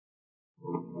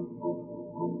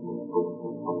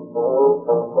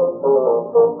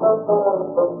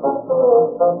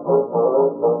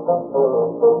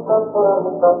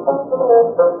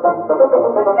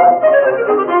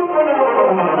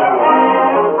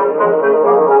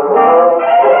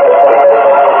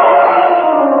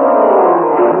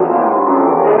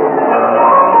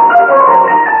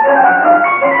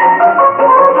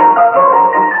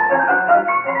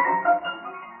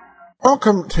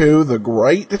Welcome to the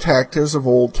Great Detectives of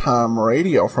Old Time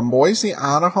Radio. From Boise,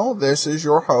 Idaho, this is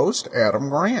your host, Adam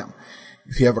Graham.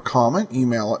 If you have a comment,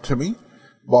 email it to me,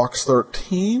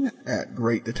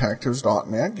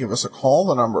 box13@greatdetectives.net. Give us a call.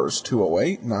 The number is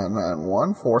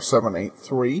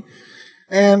 208-991-4783.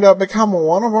 And become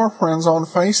one of our friends on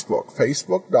Facebook,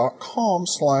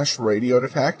 facebook.com/Radio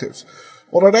Detectives.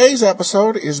 Well, today's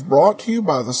episode is brought to you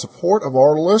by the support of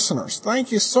our listeners.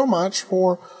 Thank you so much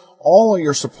for all of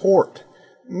your support.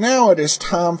 Now it is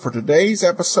time for today's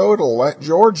episode. I'll let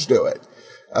George do it.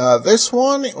 This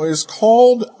one is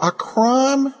called A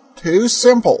Crime Too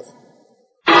Simple.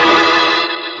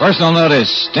 Personal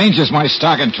notice. Danger's my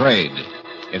stock and trade.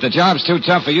 If the job's too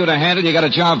tough for you to handle, you got a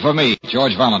job for me,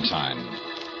 George Valentine.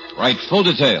 Write full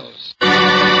details.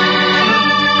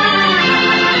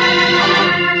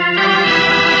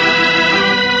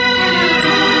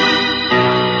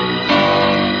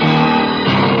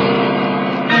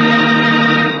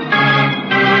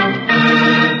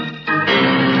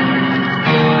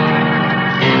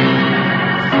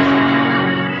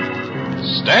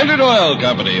 Standard Oil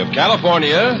Company of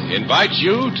California invites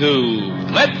you to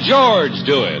Let George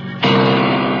Do It.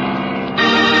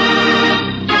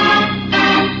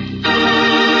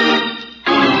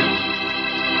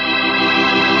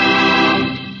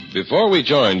 Before we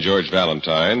join George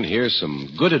Valentine, here's some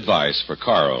good advice for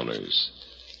car owners.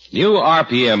 New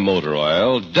RPM motor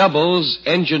oil doubles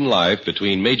engine life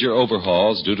between major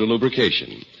overhauls due to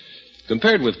lubrication.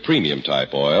 Compared with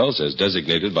premium-type oils, as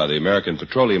designated by the American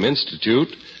Petroleum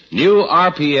Institute, new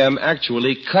RPM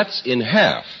actually cuts in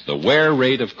half the wear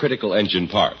rate of critical engine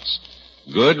parts.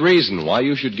 Good reason why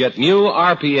you should get new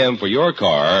RPM for your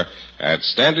car at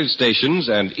standard stations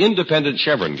and independent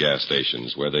Chevron gas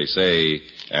stations, where they say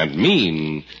and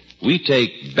mean, we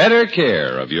take better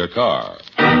care of your car.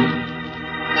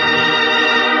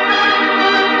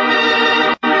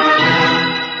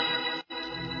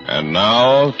 And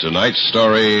now, tonight's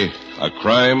story, A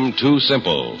Crime Too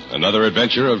Simple, another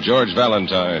adventure of George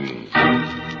Valentine.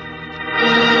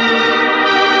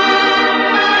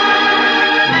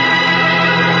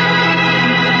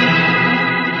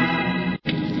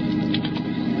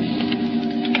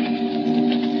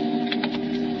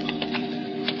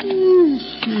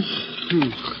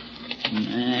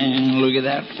 Man, look at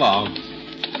that fog.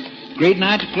 Great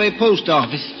night to play post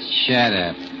office. Shut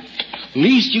up.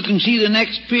 Least you can see the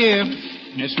next pier.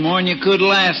 That's more'n you could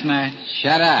last night.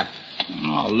 Shut up.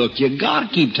 Oh, look, you gotta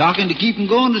keep talking to keep 'em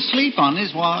going to sleep on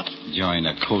this watch. Join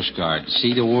the Coast Guard.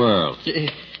 See the world.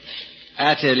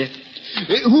 I tell you.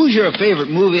 Who's your favorite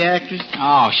movie actress?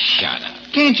 Oh, shut up.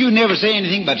 Can't you never say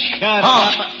anything but shut up?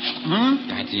 Huh?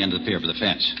 At the end of the pier for the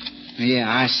fence.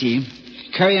 Yeah, I see him.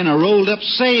 Carrying a rolled-up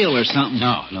sail or something.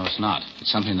 No, it's not.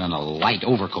 It's something in a light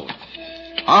overcoat.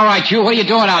 All right, you, what are you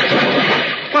doing out there?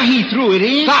 Why, he threw it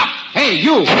in. Stop! Hey,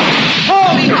 you!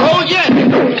 Oh, he told you!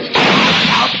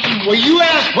 Well, you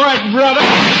asked for it, brother.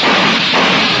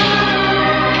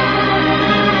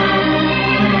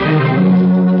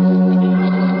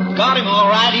 Got him all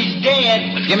right. He's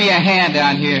dead. Give me a hand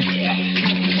down here. Yeah,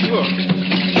 sure.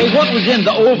 Hey, what was in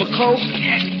the overcoat?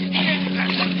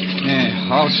 Yeah,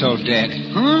 also dead.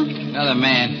 Huh? Another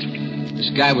man. This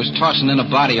guy was tossing in a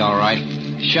body, all right.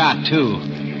 Shot, too.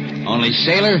 Only,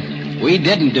 sailor, we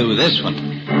didn't do this one.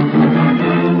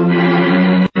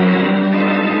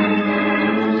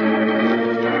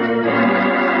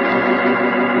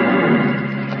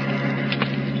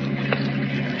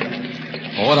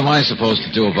 Well, what am I supposed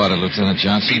to do about it, Lieutenant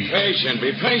Johnson? Be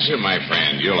patient, my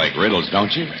friend. You like riddles,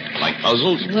 don't you? Like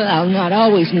puzzles? Well, not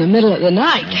always in the middle of the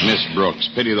night. Miss Brooks,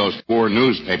 pity those poor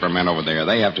newspaper men over there.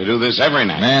 They have to do this every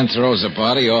night. Man throws a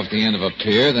body off the end of a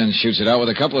pier, then shoots it out with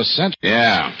a couple of sentries.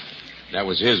 Yeah, that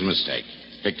was his mistake.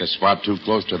 Picked a spot too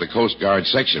close to the Coast Guard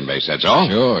section base, that's all.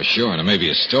 Sure. And it may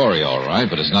be a story, all right,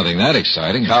 but it's nothing that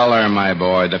exciting. Color, my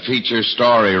boy. The feature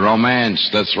story, romance,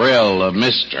 the thrill of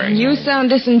mystery. You sound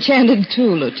disenchanted,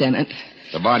 too, Lieutenant.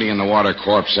 The body in the water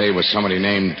corpse, say, was somebody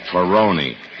named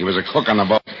Ferroni. He was a cook on the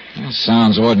boat. Well,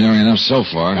 sounds ordinary enough so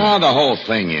far. Oh, the whole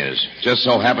thing is. Just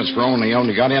so happens Ferroni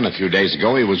only got in a few days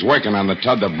ago. He was working on the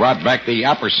tug that brought back the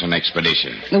Apperson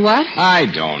expedition. The what? I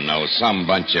don't know. Some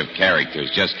bunch of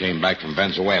characters just came back from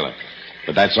Venezuela.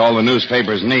 But that's all the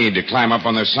newspapers need to climb up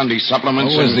on their Sunday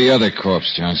supplements. What was the other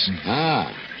corpse, Johnson?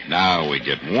 Now we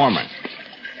get warmer.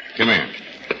 Come here.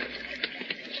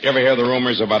 You ever hear the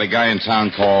rumors about a guy in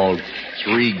town called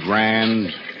 3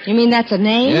 Grand? You mean that's a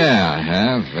name? Yeah, I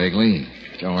have, vaguely.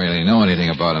 Don't really know anything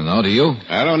about him, though, do you?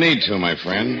 I don't need to, my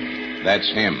friend. That's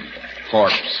him.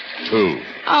 Corpse 2.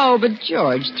 Oh, but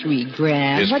George,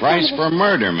 $3,000. His price for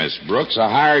murder, Miss Brooks, a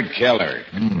hired killer.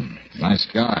 Nice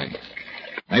guy.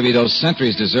 Maybe those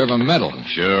sentries deserve a medal.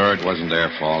 Sure, it wasn't their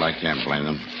fault. I can't blame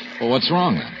them. Well, what's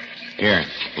wrong, then? Here,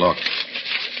 look.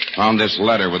 Found this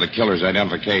letter with the killer's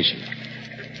identification.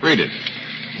 Read it.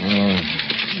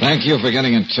 Thank you for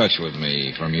getting in touch with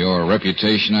me. From your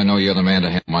reputation, I know you're the man to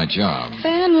handle my job.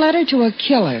 Fan letter to a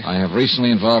killer. I have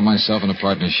recently involved myself in a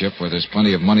partnership where there's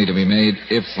plenty of money to be made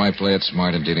if I play it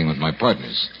smart in dealing with my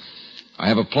partners. I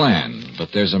have a plan,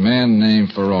 but there's a man named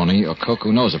Ferroni, a cook,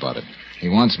 who knows about it. He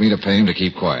wants me to pay him to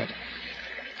keep quiet.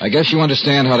 I guess you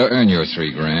understand how to earn your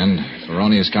 $3,000.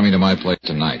 Ferroni is coming to my place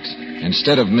tonight.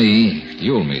 Instead of me,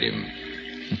 you'll meet him.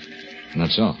 And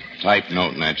that's all. Type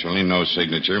note, naturally. No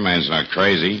signature. Man's not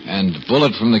crazy. And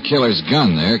bullet from the killer's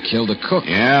gun there killed the cook.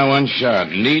 Yeah, one shot.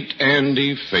 Neat and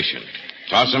efficient.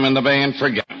 Toss him in the bay and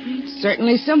forget.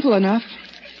 Certainly simple enough.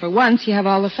 For once, you have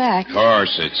all the facts. Of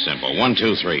course it's simple. 1,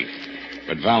 2, 3.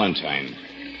 But Valentine,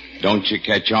 don't you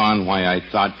catch on why I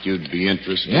thought you'd be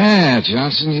interested? Yeah,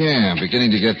 Johnson, yeah. I'm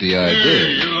beginning to get the idea.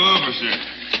 Hey, you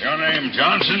officer. Your name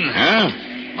Johnson? Huh?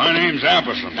 My name's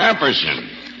Apperson. Apperson.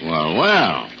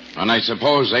 Well. And I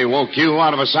suppose they woke you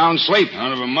out of a sound sleep.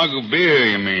 Out of a mug of beer,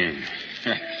 you mean?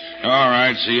 All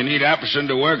right, so you need Apperson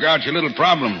to work out your little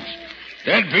problems.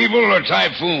 Dead people or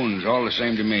typhoons, all the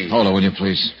same to me. Hold on, will you,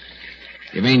 please?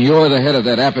 You mean you're the head of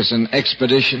that Apperson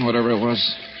expedition, whatever it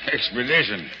was?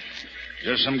 Expedition?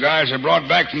 Just some guys I brought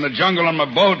back from the jungle on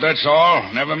my boat, that's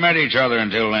all. Never met each other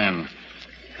until then.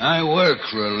 I work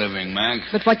for a living, Mac.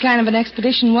 But what kind of an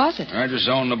expedition was it? I just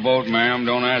own the boat, ma'am.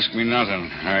 Don't ask me nothing.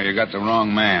 You got the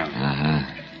wrong man.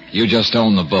 Uh-huh. You just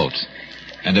own the boat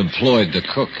and employed the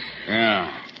cook. Yeah.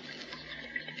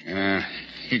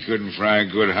 He couldn't fry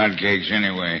good hotcakes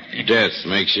anyway. Death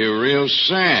makes you real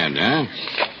sad, huh?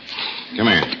 Come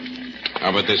here. How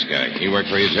about this guy? He work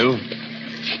for you, too?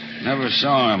 Never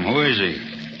saw him. Who is he?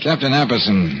 Captain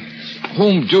Apperson,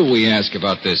 whom do we ask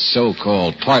about this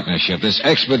so-called partnership, this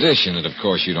expedition that, of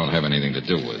course, you don't have anything to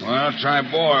do with? Well, try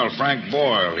Boyle, Frank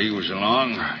Boyle. He was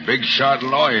along. Big shot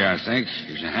lawyer, I think.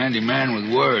 He's a handy man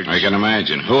with words. I can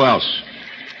imagine. Who else?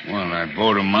 Well, that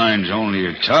boat of mine's only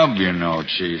a tub, you know,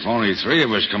 Chief. Only 3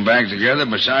 of us come back together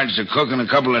besides the cook and a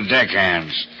couple of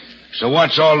deckhands. So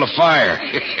what's all the fire?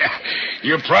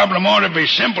 Your problem ought to be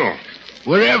simple.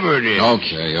 Whatever it is.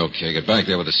 Okay. Get back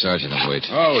there with the sergeant and wait.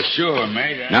 Oh, sure,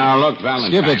 mate. Now, look,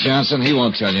 Valentine. Skip it, Johnson. He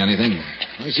won't tell you anything.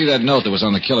 Let me see that note that was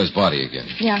on the killer's body again.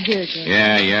 Yeah, here's it.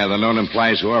 Yeah. The note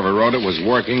implies whoever wrote it was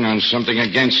working on something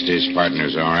against his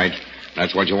partners, all right?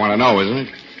 That's what you want to know, isn't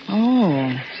it?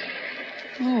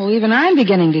 Oh, even I'm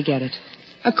beginning to get it.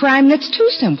 A crime that's too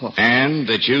simple. And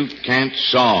that you can't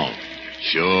solve.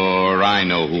 Sure, I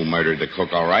know who murdered the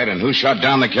cook, all right, and who shot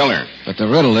down the killer. But the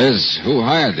riddle is, who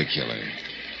hired the killer?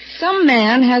 Some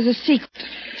man has a secret.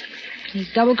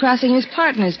 He's double-crossing his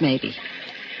partners, maybe.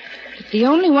 But the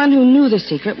only one who knew the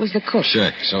secret was the cook.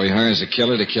 Check. So he hires a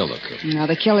killer to kill the cook. Now,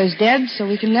 the killer's dead, so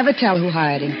we can never tell who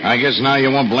hired him. I guess now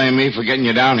you won't blame me for getting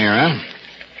you down here, huh?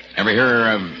 Ever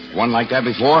hear of one like that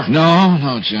before?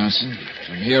 No, Johnson.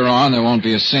 From here on, there won't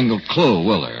be a single clue,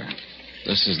 will there?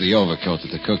 This is the overcoat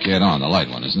that the cook had on, the light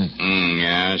one, isn't it?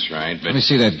 Yeah, that's right, but... Let me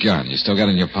see that gun. You still got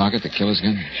it in your pocket, the killer's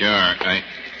gun? Sure,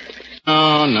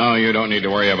 Oh, no, you don't need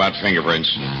to worry about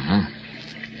fingerprints. Uh-huh.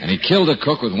 And he killed the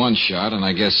cook with one shot, and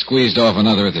I guess squeezed off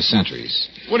another at the sentries.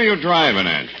 What are you driving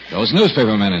at? Those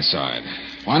newspaper men inside.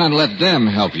 Why not let them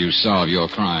help you solve your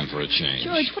crime for a change?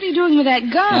 George, what are you doing with that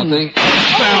gun? Nothing.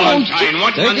 Valentine,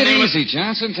 what Take the it name easy,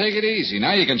 Johnson. Take it easy.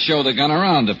 Now you can show the gun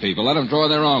around to people. Let them draw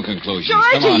their own conclusions.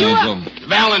 George, Come on, are you Angel.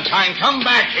 Valentine, come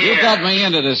back here. You got me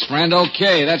into this, friend.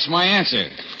 Okay, that's my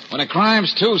answer. When a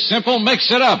crime's too simple,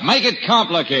 mix it up. Make it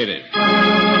complicated.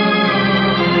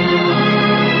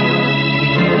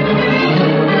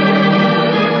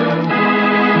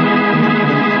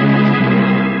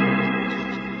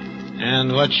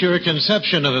 And what's your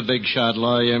conception of a big shot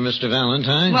lawyer, Mr.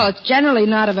 Valentine? Well, it's generally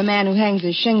not of a man who hangs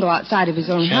his shingle outside of his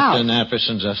own Captain house.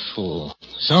 Apperson's a fool.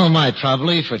 So am I,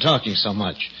 probably, for talking so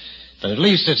much. But at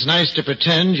least it's nice to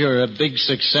pretend you're a big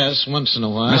success once in a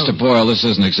while. Mr. Boyle, this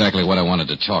isn't exactly what I wanted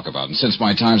to talk about. And since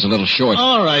my time's a little short...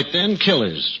 All right, then,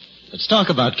 killers. Let's talk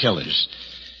about killers.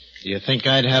 Do you think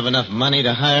I'd have enough money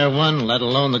to hire one, let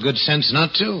alone the good sense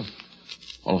not to?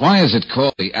 Well, why is it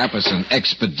called the Apperson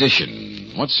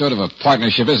Expedition? What sort of a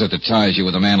partnership is it that ties you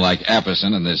with a man like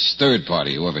Apperson and this third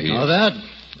party, whoever he is? Oh, that?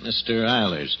 Mr.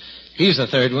 Eilers. He's the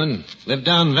third one. Lived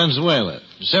down in Venezuela.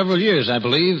 Several years, I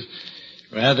believe.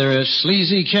 Rather a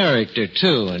sleazy character,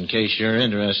 too, in case you're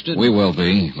interested. We will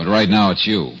be, but right now it's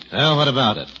you. Well, what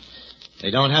about it? They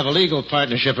don't have a legal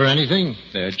partnership or anything.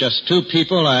 They're just two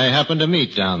people I happened to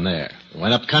meet down there.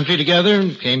 Went up country together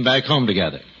and came back home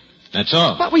together. That's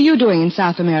all. What were you doing in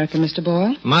South America, Mr.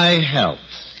 Boyle? My health.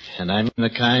 And I'm the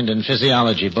kind in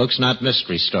physiology books, not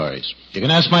mystery stories. You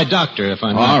can ask my doctor if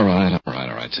I'm All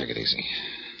right. Take it easy.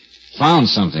 Found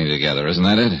something together, isn't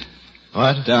that it?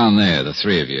 What? Down there, the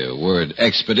three of you. Word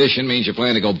expedition means you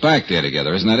plan to go back there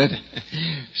together, isn't that it?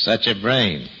 Such a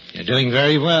brain. You're doing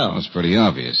very well. That's pretty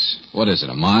obvious. What is it,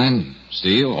 a mine?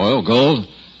 Steel? Oil? Gold?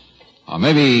 Or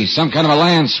maybe some kind of a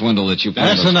land swindle that you plan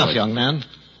to That's enough, exploit. young man.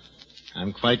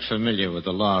 I'm quite familiar with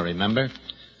the law, remember?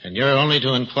 And you're only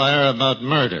to inquire about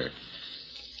murder.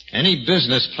 Any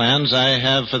business plans I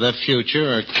have for the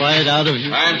future are quite out of...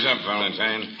 Time's up,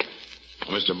 Valentine.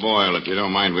 Mr. Boyle, if you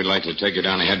don't mind, we'd like to take you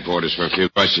down to headquarters for a few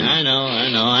questions. I know.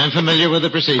 I'm familiar with the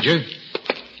procedure.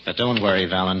 But don't worry,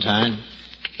 Valentine.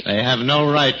 They have no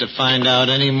right to find out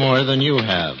any more than you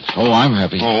have. Oh, I'm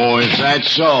happy. Oh, is that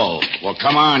so? Well,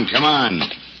 come on.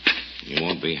 You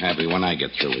won't be happy when I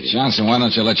get through with you. Johnson, why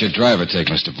don't you let your driver take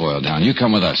Mr. Boyle down? You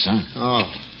come with us, huh?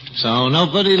 Oh, so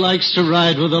nobody likes to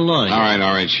ride with a lawyer. All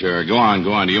right, sure. Go on.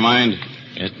 Do you mind?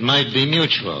 It might be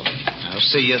mutual. I'll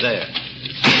see you there.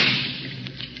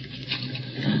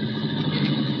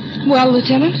 Well,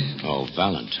 Lieutenant? Oh,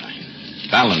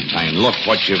 Valentine, look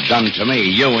what you've done to me.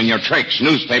 You and your tricks.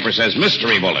 Newspaper says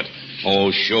mystery bullet.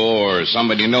 Oh, sure.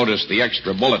 Somebody noticed the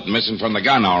extra bullet missing from the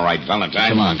gun, all right,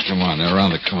 Valentine. Come on. They're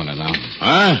around the corner now.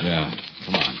 Huh? Yeah,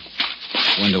 come on.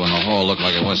 Window in the hall looked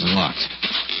like it wasn't locked.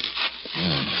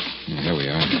 Yeah, here we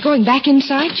are. You going back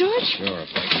inside, George? Sure, if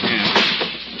I can.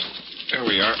 There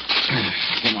we are.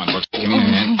 Come on, Brooks. Give me your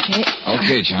hand. Okay.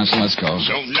 Okay, Johnson, let's go.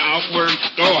 So now we're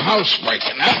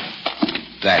housebreaking, huh?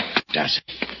 That does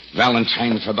it.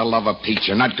 Valentine, for the love of Pete,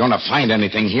 you're not going to find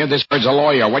anything here. This bird's a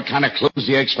lawyer. What kind of clues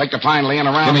do you expect to find laying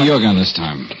around? Give me your gun this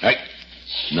time. Hey.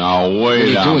 Now, wait Will a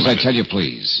you do as I minute. tell you,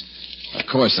 please? Of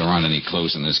course there aren't any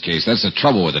clues in this case. That's the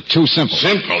trouble with it. Too simple.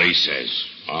 Simple, he says.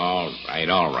 All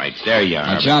right. There you are.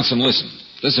 Now, Johnson, listen.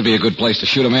 This would be a good place to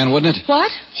shoot a man, wouldn't it?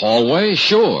 What? Hallway?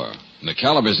 Sure. And the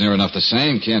caliber's near enough the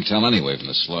same. Can't tell anyway from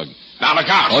the slug. Now, look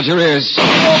out. Hold your ears.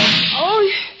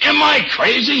 Oh, Am I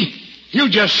crazy? You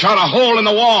just shot a hole in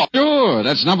the wall. Sure,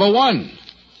 that's number one.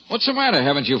 What's the matter?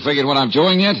 Haven't you figured what I'm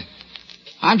doing yet?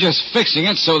 I'm just fixing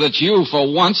it so that you,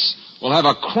 for once, will have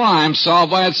a crime solved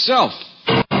by itself.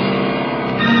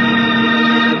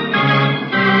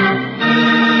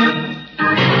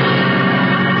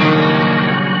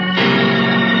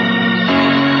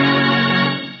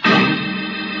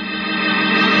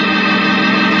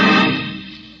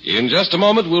 In just a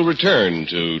moment, we'll return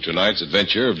to tonight's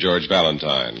adventure of George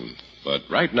Valentine. But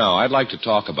right now, I'd like to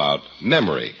talk about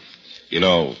memory. You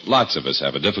know, lots of us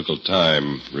have a difficult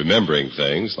time remembering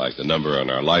things like the number on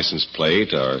our license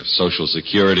plate, our social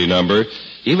security number.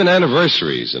 Even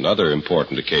anniversaries and other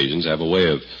important occasions have a way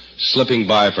of slipping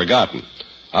by forgotten.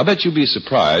 I'll bet you'd be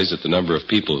surprised at the number of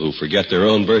people who forget their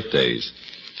own birthdays.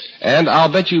 And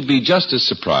I'll bet you'd be just as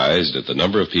surprised at the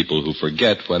number of people who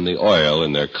forget when the oil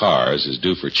in their cars is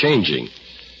due for changing.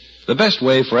 The best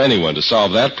way for anyone to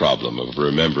solve that problem of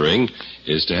remembering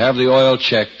is to have the oil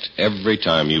checked every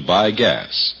time you buy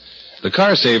gas. The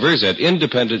car savers at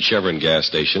independent Chevron gas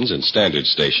stations and standard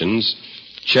stations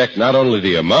check not only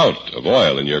the amount of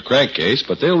oil in your crankcase,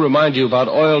 but they'll remind you about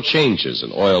oil changes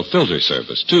and oil filter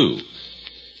service, too.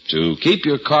 To keep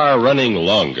your car running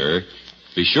longer,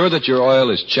 be sure that your oil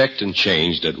is checked and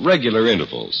changed at regular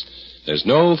intervals. There's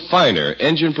no finer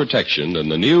engine protection than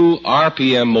the new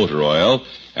RPM motor oil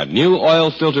and new oil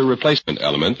filter replacement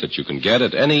element that you can get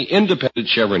at any independent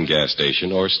Chevron gas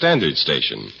station or standard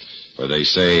station, where they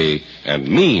say and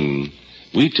mean,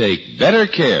 we take better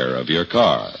care of your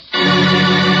car.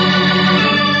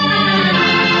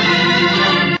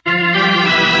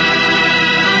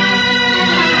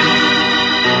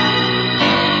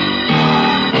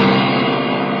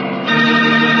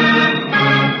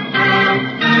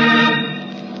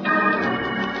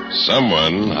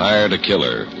 Someone hired a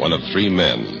killer, one of 3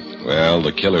 men. Well,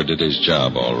 the killer did his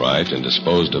job all right and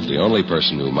disposed of the only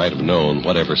person who might have known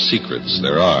whatever secrets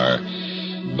there are.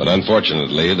 But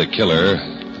unfortunately, the killer,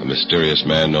 a mysterious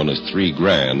man known as 3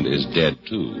 Grand, is dead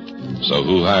too. So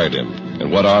who hired him?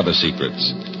 And what are the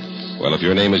secrets? Well, if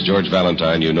your name is George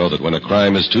Valentine, you know that when a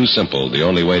crime is too simple, the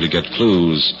only way to get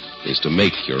clues is to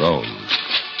make your own.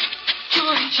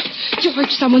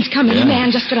 George, someone's coming. Yeah? A man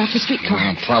just got off the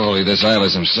streetcar. Probably this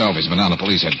Eilers himself. He's been down to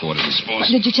police headquarters, I suppose.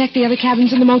 Did you check the other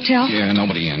cabins in the motel? Yeah,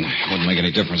 nobody in. Wouldn't make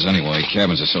any difference anyway.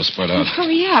 Cabins are so spread out.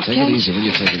 Hurry up, Take it easy, will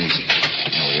you? Take it easy.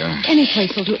 There we are. Any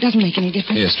place will do. It doesn't make any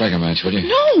difference. Here, strike a match, will you?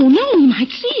 No, we might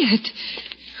see it.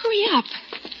 Hurry up.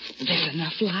 There's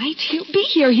enough light. He'll be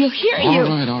here. He'll hear you.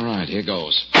 All right. Here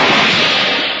goes.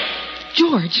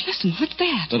 George, listen, what's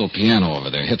that? Little piano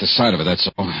over there. Hit the side of it, that's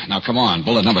all. Now, come on.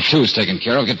 Bullet number 2's taken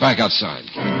care of. Get back outside.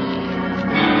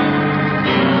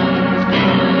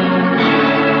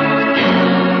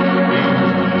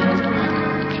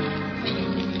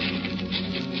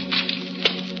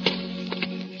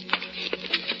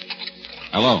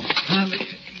 Hello.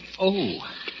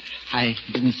 I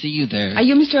didn't see you there. Are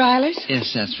you Mr. Eilers?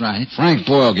 Yes, that's right. Frank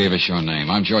Boyle gave us your name.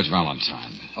 I'm George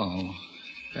Valentine. Oh,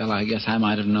 well, I guess I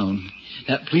might have known.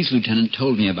 That police lieutenant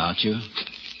told me about you.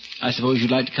 I suppose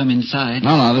you'd like to come inside.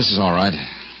 No, this is all right.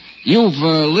 You've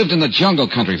lived in the jungle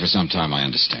country for some time, I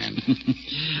understand.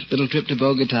 Little trip to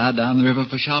Bogota down the river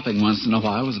for shopping once in a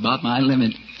while was about my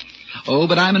limit. Oh,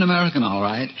 but I'm an American, all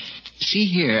right. See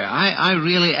here, I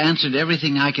really answered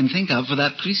everything I can think of for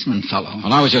that policeman fellow.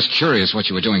 Well, I was just curious what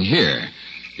you were doing here.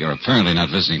 You're apparently not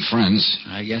visiting friends.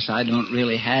 I guess I don't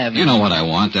really have... You know what I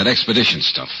want, that expedition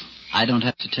stuff. I don't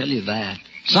have to tell you that.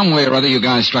 Some way or other, you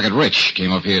guys struck it rich.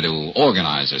 Came up here to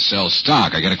organize or sell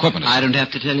stock or get equipment. I don't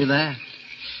have to tell you that.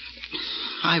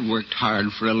 I worked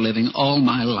hard for a living all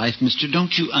my life, mister.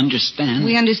 Don't you understand?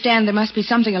 We understand there must be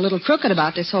something a little crooked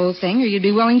about this whole thing, or you'd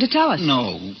be willing to tell us.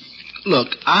 No.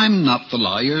 Look, I'm not the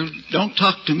lawyer. Don't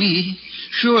talk to me.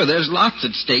 Sure, there's lots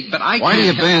at stake, but I can't... Why do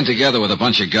you band together with a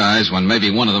bunch of guys when maybe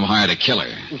one of them hired a killer?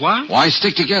 What? Why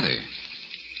stick together?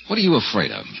 What are you afraid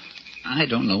of? I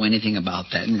don't know anything about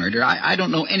that murder. I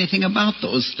don't know anything about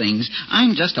those things.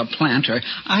 I'm just a planter.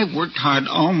 I've worked hard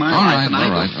all my life.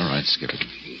 All right, skip it.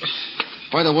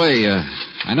 By the way,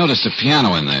 I noticed a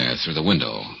piano in there through the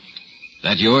window.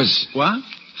 That yours? What?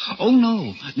 Oh,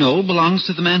 no. No, belongs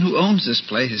to the man who owns this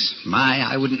place.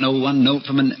 I wouldn't know one note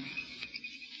from an...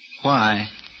 Why?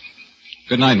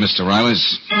 Good night, Mr.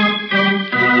 Eilers.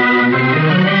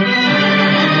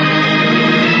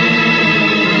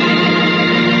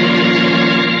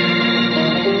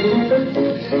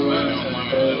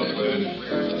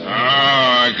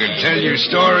 I could tell you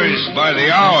stories by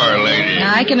the hour, lady.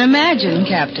 I can imagine,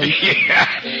 Captain.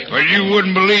 Yeah, but you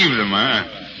wouldn't believe them,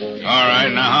 huh? All right,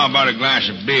 now how about a glass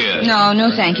of beer?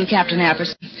 No, thank you, Captain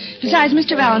Apperson. Besides,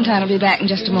 Mr. Valentine will be back in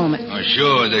just a moment. Oh,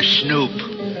 sure, the snoop.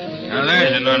 Now,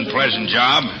 there's an unpleasant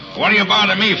job. What are you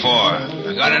bothering me for?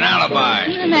 I got an alibi.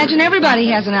 I imagine everybody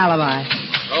has an alibi.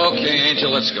 Okay, Angel,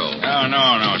 let's go.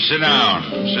 No. Sit down.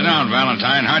 Sit down,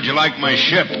 Valentine. How'd you like my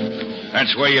ship?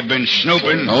 That's where you've been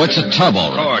snooping. Oh, it's a tub,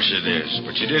 all right. Of course it is.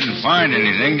 But you didn't find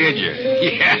anything, did you?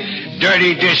 Yeah,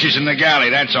 dirty dishes in the galley,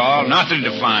 that's all. Nothing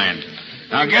to find.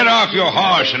 Now get off your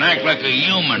horse and act like a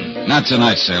human. Not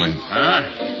tonight, Sailor.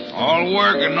 Huh? All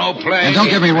work and no play. And don't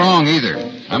get me wrong, either.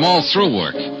 I'm all through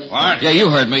work. What? Yeah, you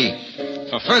heard me.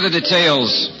 For further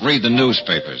details, read the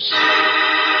newspapers.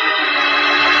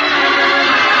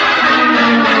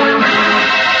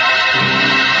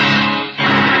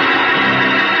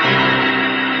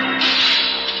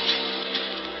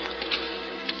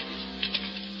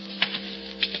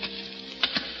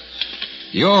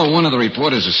 You're one of the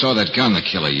reporters who saw that gun the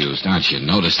killer used, aren't you?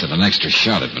 Noticed that an extra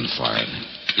shot had been fired.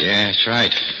 Yeah, that's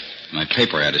right. My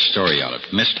paper had a story on it.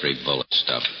 Mystery bullet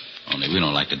stuff. Only we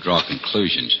don't like to draw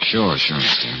conclusions. Sure,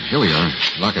 mister. Here we are.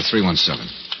 Locker 317.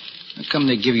 How come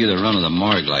they give you the run of the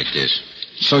morgue like this?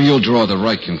 So you'll draw the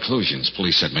right conclusions.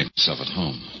 Police said make himself at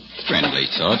home. Friendly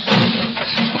thought.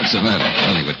 What's the matter?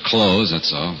 Nothing but clothes,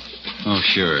 that's all. Oh,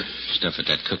 sure. Stuff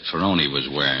that cook Ferroni was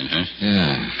wearing, huh?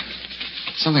 Yeah.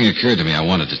 Something occurred to me I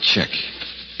wanted to check.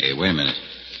 Hey, wait a minute.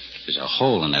 There's a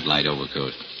hole in that light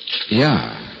overcoat.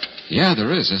 Yeah. Yeah,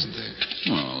 there is, isn't there?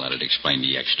 Well, that'd explain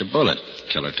the extra bullet.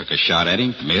 Killer took a shot at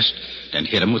him, missed, then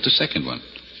hit him with the second one.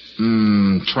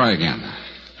 Try again.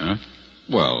 Huh?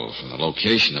 Well, from the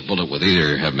location, the bullet would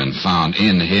either have been found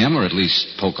in him or at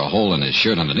least poke a hole in his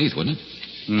shirt underneath, wouldn't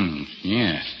it?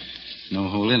 Yeah. No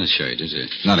hole in his shirt, is there?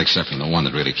 Not except from the one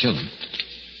that really killed him.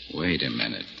 Wait a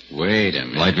minute.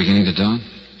 Light beginning to dawn?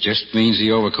 Just means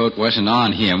the overcoat wasn't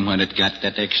on him when it got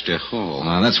that extra hole.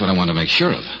 Well, that's what I wanted to make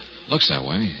sure of. Looks that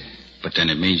way. But then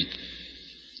it means...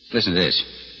 Listen to this.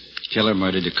 Killer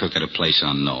murdered the cook at a place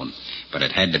unknown. But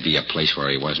it had to be a place where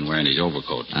he wasn't wearing his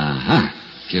overcoat. Uh-huh.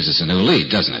 Gives us a new lead,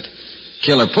 doesn't it?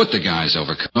 Killer put the guy's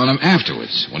overcoat on him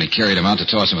afterwards, when he carried him out to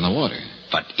toss him in the water.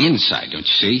 But inside, don't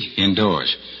you see?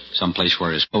 Indoors. Someplace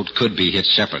where his coat could be hit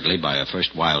separately by a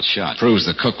first wild shot. Proves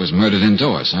the cook was murdered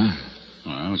indoors, huh?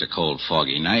 Well, it was a cold,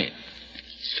 foggy night.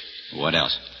 What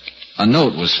else? A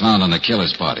note was found on the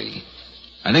killer's body.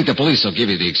 I think the police will give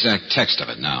you the exact text of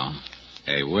it now.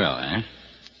 They will, eh?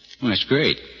 Well, that's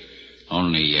great.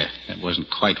 Only, it wasn't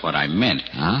quite what I meant.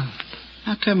 Huh?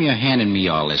 How come you're handing me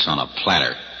all this on a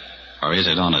platter? Or is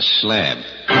it on a slab?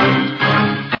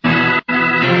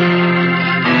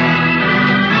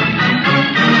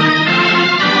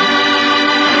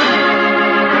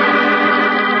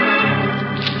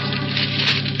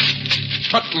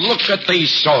 But look at these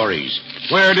stories.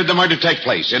 Where did the murder take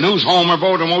place? In whose home or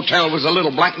boat or motel was the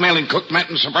little blackmailing cook met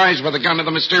and surprised with a gun of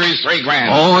the mysterious $3,000?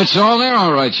 Oh, it's all there,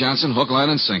 all right, Johnson. Hook, line,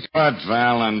 and sinker. But,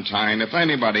 Valentine, if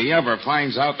anybody ever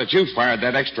finds out that you fired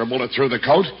that extra bullet through the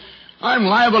coat, I'm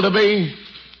liable to be...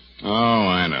 Oh,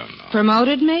 I don't know.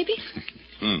 Promoted, maybe?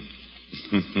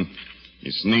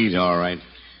 It's neat, all right.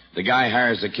 The guy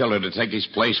hires the killer to take his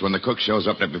place when the cook shows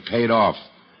up to be paid off.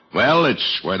 Well,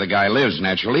 it's where the guy lives,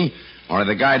 naturally. Or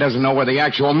the guy doesn't know where the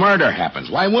actual murder happens.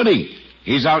 Why would he?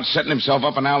 He's out setting himself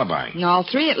up an alibi. And all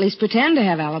three at least pretend to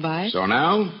have alibis. So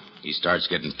now, he starts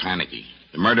getting panicky.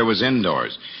 The murder was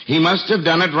indoors. He must have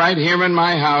done it right here in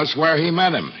my house where he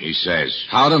met him, he says.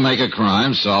 How to make a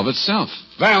crime solve itself.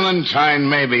 Valentine,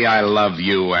 maybe I love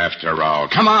you after all.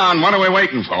 Come on, what are we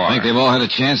waiting for? Think they've all had a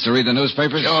chance to read the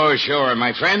newspapers? Sure,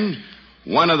 my friend.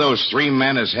 One of those three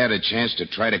men has had a chance to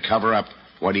try to cover up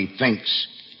what he thinks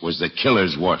was the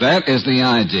killer's work. That is the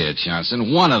idea,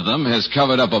 Johnson. One of them has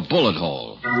covered up a bullet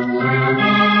hole.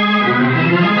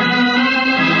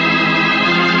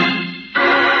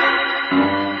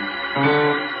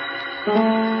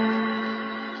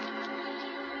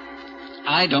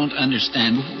 I don't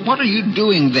understand. What are you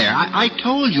doing there? I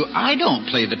told you, I don't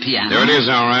play the piano. There it is,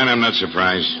 all right. I'm not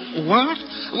surprised. What?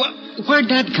 Where'd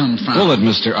that come from? Bullet,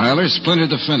 Mr. Eiler. Splintered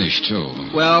the finish, too.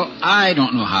 Well, I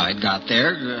don't know how it got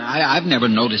there. I've never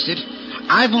noticed it.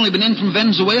 I've only been in from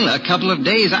Venezuela a couple of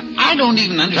days. I don't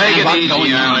even understand Take it what's easy,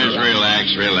 going on.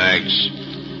 Eilers. Relax.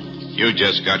 You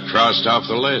just got crossed off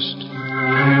the list.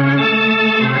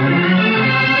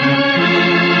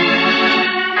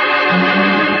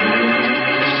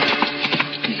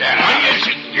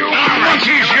 You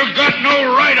monkeys, you got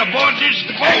no right aboard this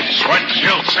boat. That's what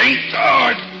you'll think.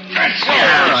 Oh, that's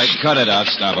All right, cut it out.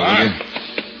 Stop it, will you?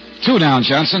 Two down,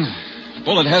 Johnson. The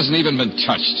bullet hasn't even been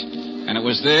touched. And it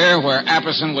was there where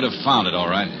Apperson would have found it, all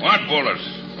right. What bullet?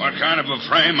 What kind of a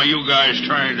frame are you guys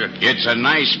trying to... It's a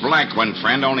nice black one,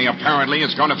 friend, only apparently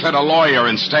it's going to fit a lawyer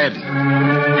instead.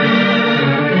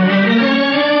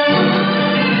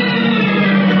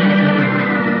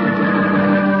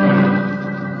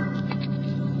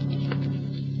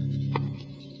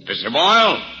 Mr.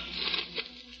 Boyle?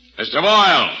 Mr.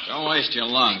 Boyle! Don't waste your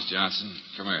lungs, Johnson.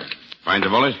 Come here. Find the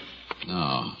bullet?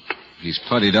 No. He's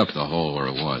puttied up the hole where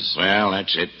it was. Well,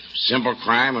 that's it. Simple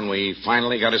crime, and we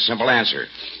finally got a simple answer.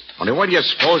 Only what do you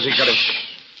suppose he could have...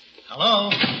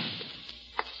 Hello?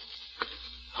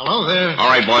 Hello there. All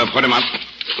right, Boyle, put him up.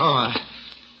 Oh,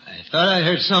 I thought I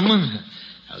heard someone.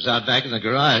 I was out back in the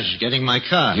garage getting my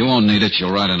car. You won't need it.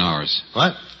 You'll ride in ours.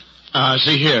 What?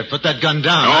 See here. Put that gun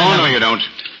down. No, you don't.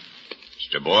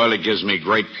 Mr. Boyle, it gives me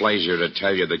great pleasure to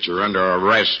tell you that you're under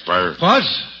arrest for... What?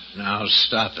 Now,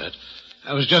 stop it.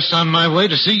 I was just on my way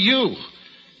to see you.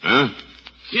 Huh?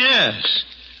 Yes.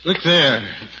 Look there.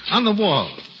 On the wall.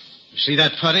 You see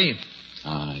that putty?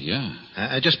 Yeah.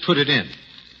 I just put it in.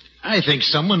 I think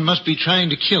someone must be trying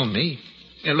to kill me.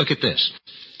 Here, look at this.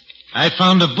 I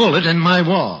found a bullet in my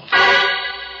wall.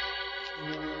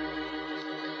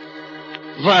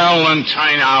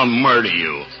 Valentine, I'll murder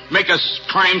you. Make a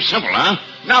crime simple, huh?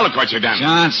 Now look what you've done.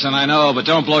 Johnson, I know, but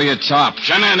don't blow your top.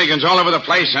 Shenanigans all over the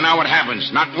place, and now what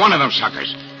happens? Not one of them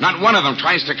suckers. Not one of them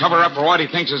tries to cover up for what he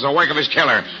thinks is the work of his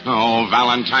killer. Oh,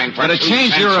 Valentine, for Would it 2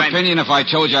 change cents, your opinion if I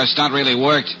told you our stunt really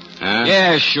worked? Huh?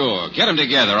 Yeah, sure. Get them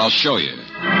together. I'll show you.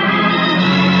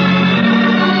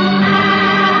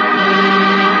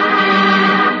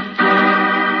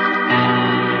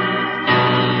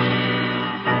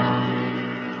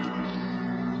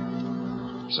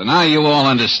 So now you all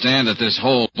understand that this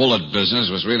whole bullet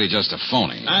business was really just a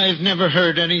phony. I've never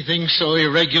heard anything so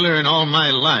irregular in all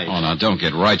my life. Oh, now don't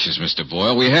get righteous, Mr.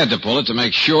 Boyle. We had to pull it to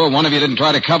make sure one of you didn't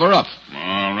try to cover up.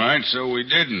 All right, so we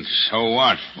didn't. So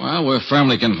what? Well, we're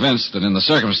firmly convinced that in the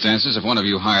circumstances, if one of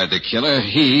you hired the killer,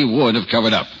 he would have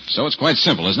covered up. So it's quite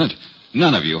simple, isn't it?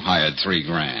 None of you hired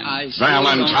 $3,000.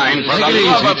 Valentine, for Take the it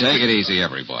love easy. of... Take it easy,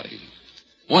 everybody.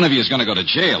 One of you is going to go to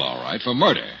jail, all right, for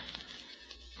murder.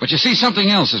 But you see, something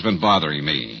else has been bothering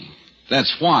me.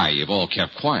 That's why you've all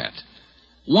kept quiet.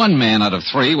 One man out of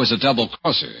 3 was a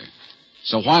double-crosser.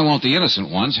 So why won't the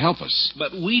innocent ones help us?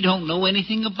 But we don't know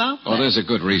anything about that. Oh, there's a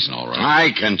good reason, all right.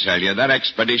 I can tell you, that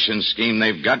expedition scheme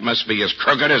they've got must be as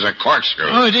crooked as a corkscrew.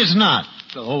 Oh, it is not.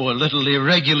 Oh, a little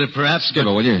irregular, perhaps.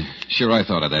 Skipper, will you? Sure, I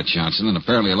thought of that, Johnson, and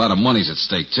apparently a lot of money's at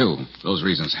stake, too. Those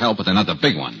reasons help, but they're not the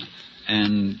big one.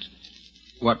 And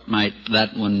what might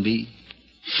that one be?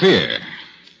 Fear.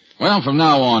 Well, from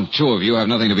now on, 2 of you have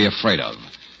nothing to be afraid of.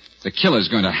 The killer's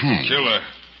going to hang.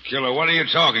 Killer, what are you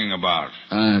talking about?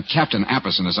 Captain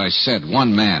Apperson, as I said,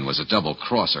 one man was a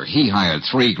double-crosser. He hired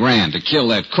 $3,000 to kill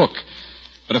that cook.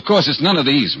 But, of course, it's none of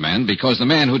these men, because the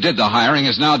man who did the hiring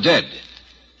is now dead.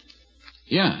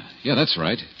 Yeah, that's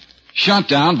right. Shot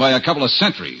down by a couple of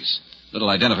sentries. Little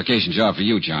identification job for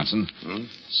you, Johnson.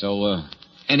 So,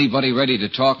 anybody ready to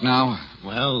talk now?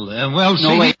 Well, No,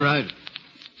 see... wait. Right.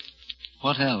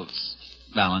 What else,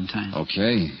 Valentine?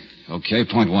 Okay,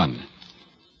 point 1.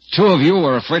 2 of you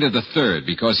are afraid of the third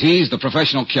because he's the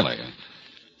professional killer.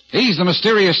 He's the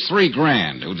mysterious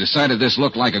 $3,000 who decided this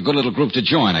looked like a good little group to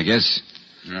join, I guess.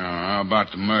 How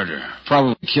about the murder?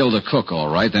 Probably killed the cook,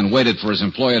 all right, then waited for his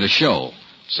employer to show.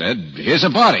 Said, here's a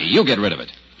body, you get rid of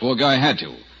it. Poor guy had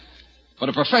to. But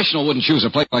a professional wouldn't choose a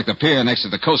place like the pier next to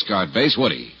the Coast Guard base,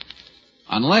 would he?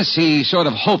 Unless he sort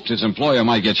of hoped his employer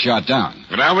might get shot down.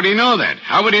 But how would he know that?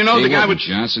 How would he know the guy would...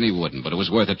 Johnson, he wouldn't, but it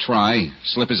was worth a try.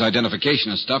 Slip his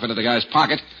identification and stuff into the guy's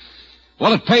pocket.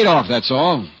 Well, it paid off, that's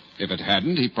all. If it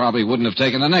hadn't, he probably wouldn't have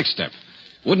taken the next step.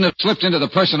 Wouldn't have slipped into the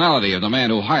personality of the man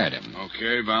who hired him.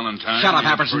 Okay, Valentine. Shut up,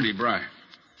 Apperson. Pretty bright.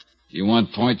 You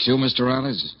want point 2, Mr.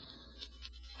 Riley?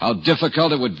 How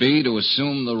difficult it would be to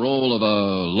assume the role of a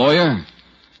lawyer?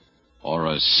 Or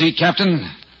a sea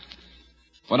captain?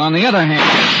 But on the other hand...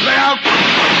 Lay out!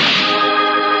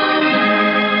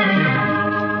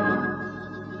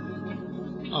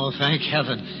 Oh, thank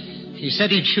heaven. He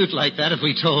said he'd shoot like that if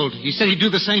we told. He said he'd do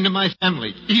the same to my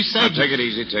family. He said... Now, take it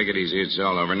easy. It's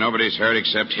all over. Nobody's hurt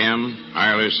except him.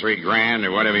 I lose $3,000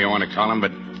 or whatever you want to call him,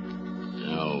 but...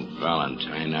 Oh,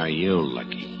 Valentine, are you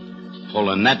lucky?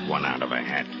 Pulling that one out of a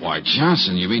hat. Why,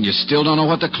 Johnson, you mean you still don't know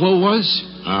what the clue was?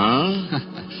 Huh?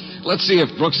 Let's see if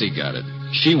Brooksy got it.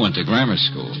 She went to grammar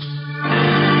school.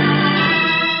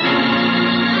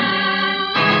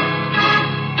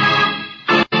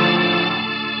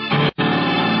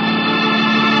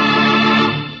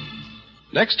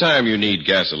 Next time you need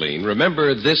gasoline,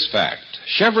 remember this fact.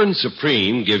 Chevron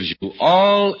Supreme gives you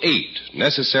all 8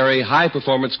 necessary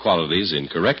high-performance qualities in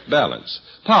correct balance.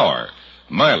 Power,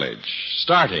 mileage,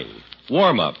 starting,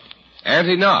 warm-up,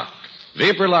 anti-knock,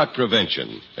 vapor lock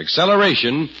prevention,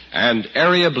 acceleration, and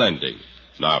area blending.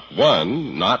 Not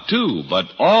 1, not 2, but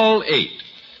all 8.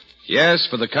 Yes,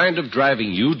 for the kind of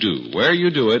driving you do, where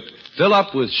you do it, fill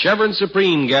up with Chevron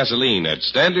Supreme gasoline at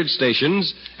standard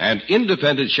stations and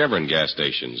independent Chevron gas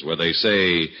stations, where they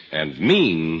say and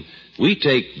mean, we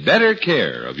take better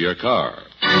care of your car.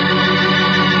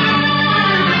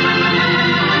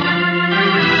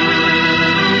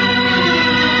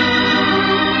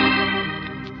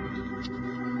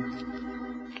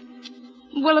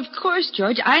 Well, of course,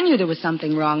 George. I knew there was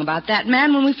something wrong about that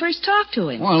man when we first talked to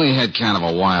him. Well, he had kind of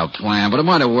a wild plan, but it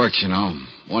might have worked, you know.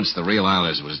 Once the real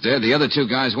Islanders was dead, the other 2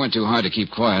 guys went too hard to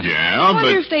keep quiet. Yeah, I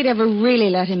wonder if they'd ever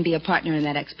really let him be a partner in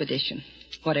that expedition,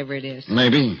 whatever it is.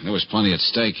 Maybe. There was plenty at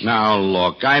stake. Now,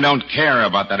 look, I don't care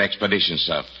about that expedition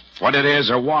stuff. What it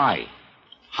is or why.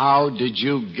 How did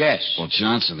you guess? Well,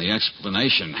 Johnson, the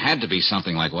explanation had to be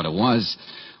something like what it was.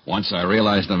 Once I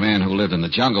realized the man who lived in the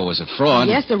jungle was a fraud.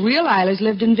 Yes, the real Islanders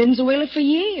lived in Venezuela for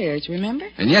years, remember?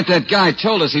 And yet that guy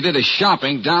told us he did his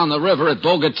shopping down the river at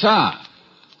Bogota.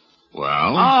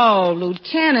 Well? Oh,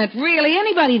 Lieutenant, really?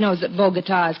 Anybody knows that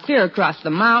Bogota is clear across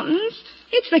the mountains.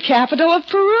 It's the capital of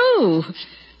Peru.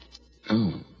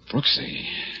 Oh, Brooksy.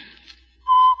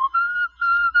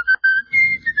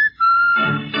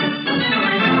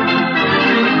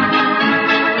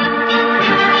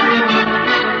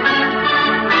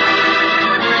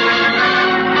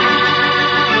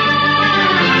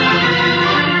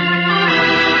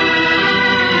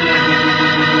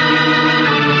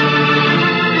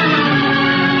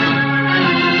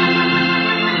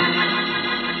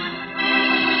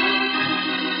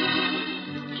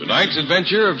 Tonight's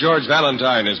adventure of George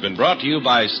Valentine has been brought to you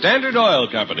by Standard Oil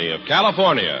Company of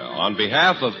California on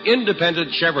behalf of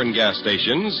independent Chevron gas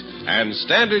stations and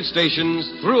standard stations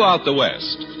throughout the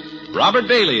West. Robert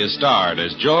Bailey is starred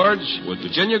as George, with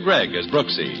Virginia Gregg as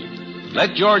Brooksy.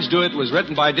 Let George Do It was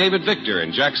written by David Victor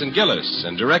and Jackson Gillis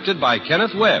and directed by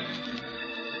Kenneth Webb.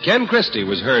 Ken Christie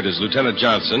was heard as Lieutenant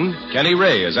Johnson, Kenny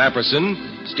Ray as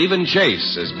Apperson, Stephen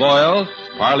Chase as Boyle,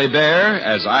 Parley Bear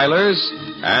as Eilers,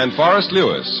 and Forrest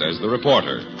Lewis as the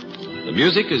reporter. The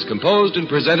music is composed and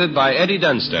presented by Eddie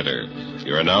Dunstetter.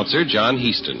 Your announcer, John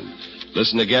Heaston.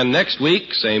 Listen again next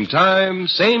week, same time,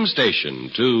 same station,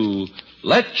 to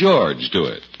Let George Do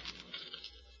It.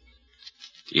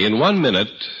 In 1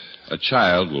 minute, a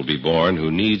child will be born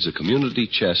who needs a community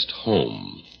chest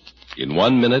home. In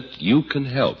 1 minute, you can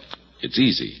help. It's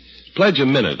easy. Pledge a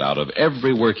minute out of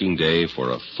every working day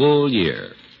for a full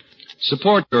year.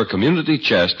 Support your community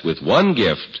chest with one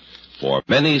gift for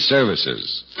many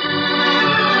services.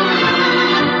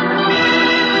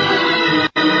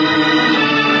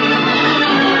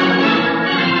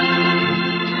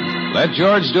 Let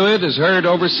George Do It is heard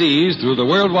overseas through the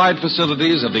worldwide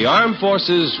facilities of the Armed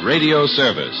Forces Radio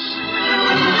Service.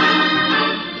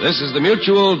 This is the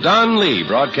Mutual Don Lee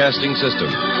Broadcasting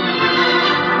System.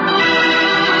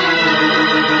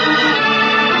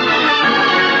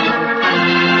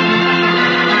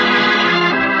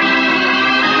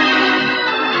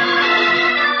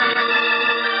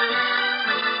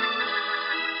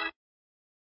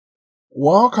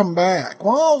 Welcome back.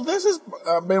 Well, this has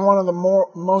been one of the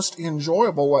most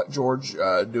enjoyable Let George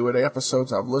Do It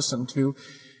episodes I've listened to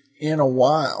in a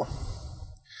while.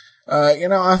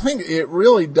 I think it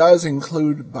really does depend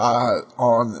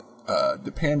on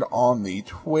the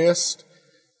twist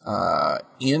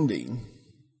ending.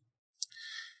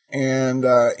 And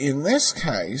in this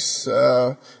case,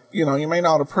 you may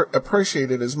not appreciate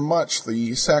it as much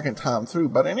the second time through,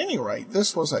 but at any rate,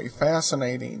 this was a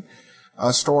fascinating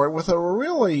story with a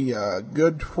really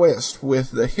good twist,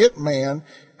 with the hitman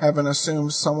having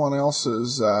assumed someone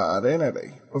else's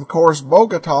identity. Of course,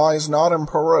 Bogota is not in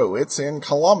Peru, it's in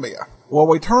Colombia. Well,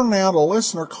 we turn now to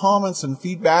listener comments and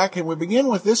feedback, and we begin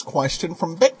with this question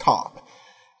from Big Top.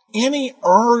 Any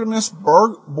Ernest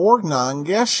Borgnine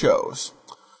guest shows?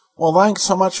 Well, thanks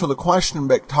so much for the question,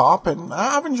 Big Top, and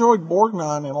I've enjoyed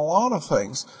Borgnine in a lot of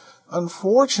things.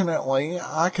 Unfortunately,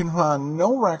 I can find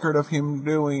no record of him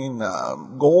doing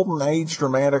Golden Age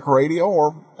dramatic radio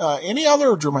or any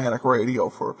other dramatic radio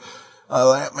for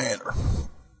that matter.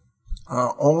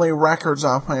 Only records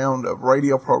I found of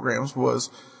radio programs was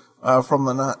from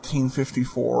the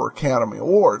 1954 Academy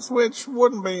Awards, which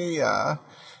wouldn't be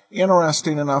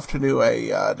interesting enough to do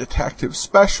a detective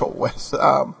special with.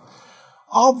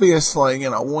 Obviously,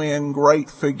 win great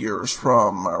figures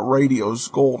from radio's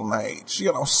golden age,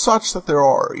 such that there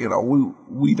are,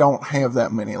 we don't have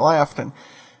that many left. And,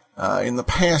 in the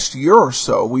past year or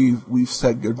so, we've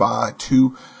said goodbye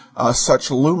to,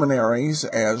 such luminaries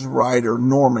as writer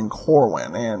Norman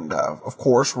Corwin and, of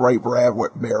course, Ray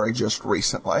Bradbury just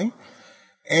recently.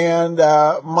 And,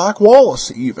 Mike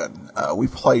Wallace even, we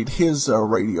played his,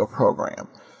 radio program.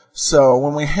 So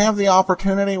when we have the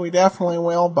opportunity, we definitely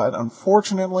will, but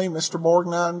unfortunately, Mr.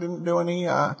 Borgnine didn't do any,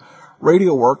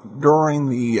 radio work during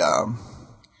the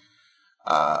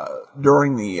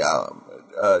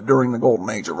golden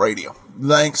age of radio.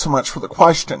 Thanks so much for the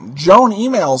question. Joan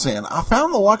emails in, I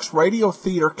found the Lux Radio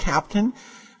Theater Captain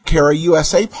Carey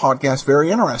USA podcast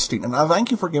very interesting, and I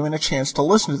thank you for giving a chance to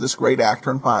listen to this great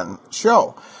actor and fine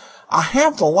show. I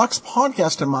have the Lux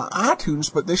podcast in my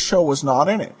iTunes, but this show was not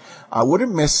in it. I would have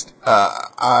missed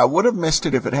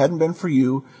it if it hadn't been for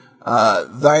you.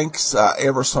 Thanks,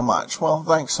 ever so much. Well,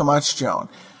 thanks so much, Joan.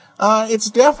 It's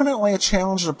definitely a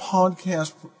challenge as a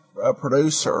podcast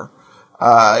producer.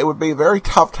 It would be a very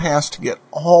tough task to get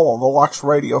all of the Lux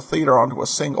Radio Theater onto a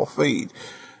single feed.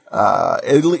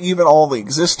 Even all the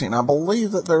existing. I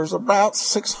believe that there's about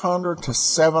 600 to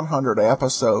 700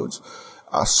 episodes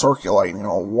circulating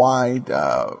a wide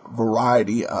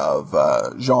variety of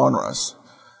genres.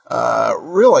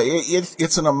 Really,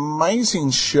 it's an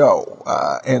amazing show,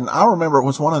 and I remember it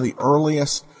was one of the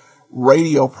earliest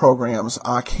radio programs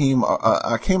I came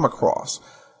across.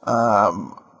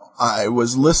 I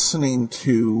was listening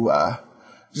to,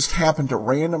 just happened to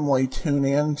randomly tune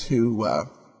in to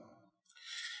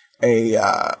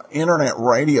a internet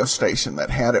radio station that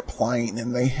had it playing,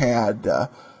 and they had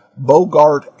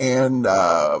Bogart and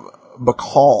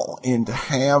Bacall in To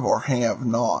Have or Have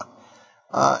Not.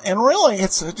 And really,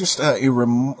 it's just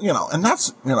and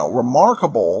that's,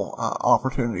 remarkable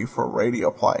opportunity for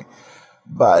radio play.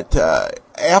 But,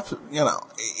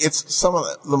 it's some of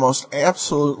the most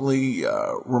absolutely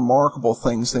remarkable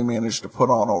things they managed to put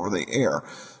on over the air.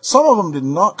 Some of them did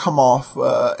not come off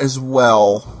as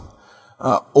well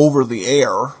over the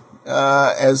air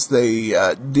as they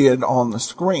did on the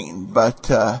screen.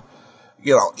 But,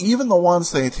 even the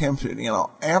ones they attempted,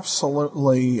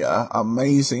 absolutely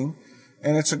amazing.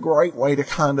 And it's a great way to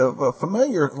kind of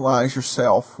familiarize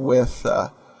yourself with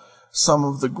some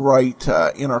of the great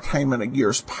entertainment of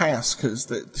years past, because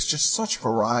there's just such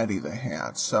variety they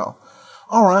had. So,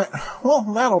 all right, well,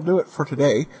 that'll do it for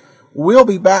today. We'll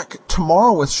be back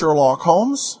tomorrow with Sherlock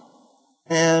Holmes,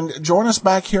 and join us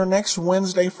back here next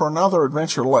Wednesday for another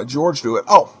adventure. Let George do it.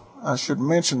 Oh, I should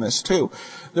mention this too.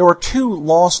 There were 2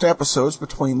 lost episodes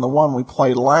between the one we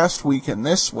played last week and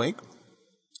this week.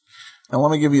 And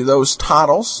let me give you those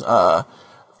titles.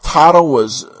 Title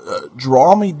was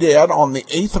Draw Me Dead on the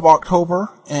 8th of October,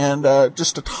 and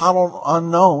just a title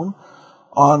unknown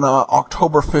on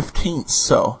October 15th.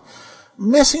 So,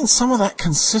 missing some of that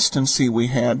consistency we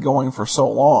had going for so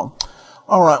long.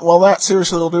 All right, well, that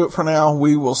seriously will do it for now.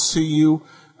 We will see you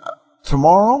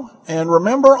tomorrow. And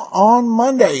remember, on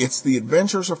Monday, it's the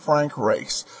Adventures of Frank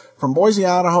Race. From Boise,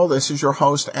 Idaho, this is your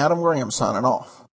host, Adam Graham, signing off.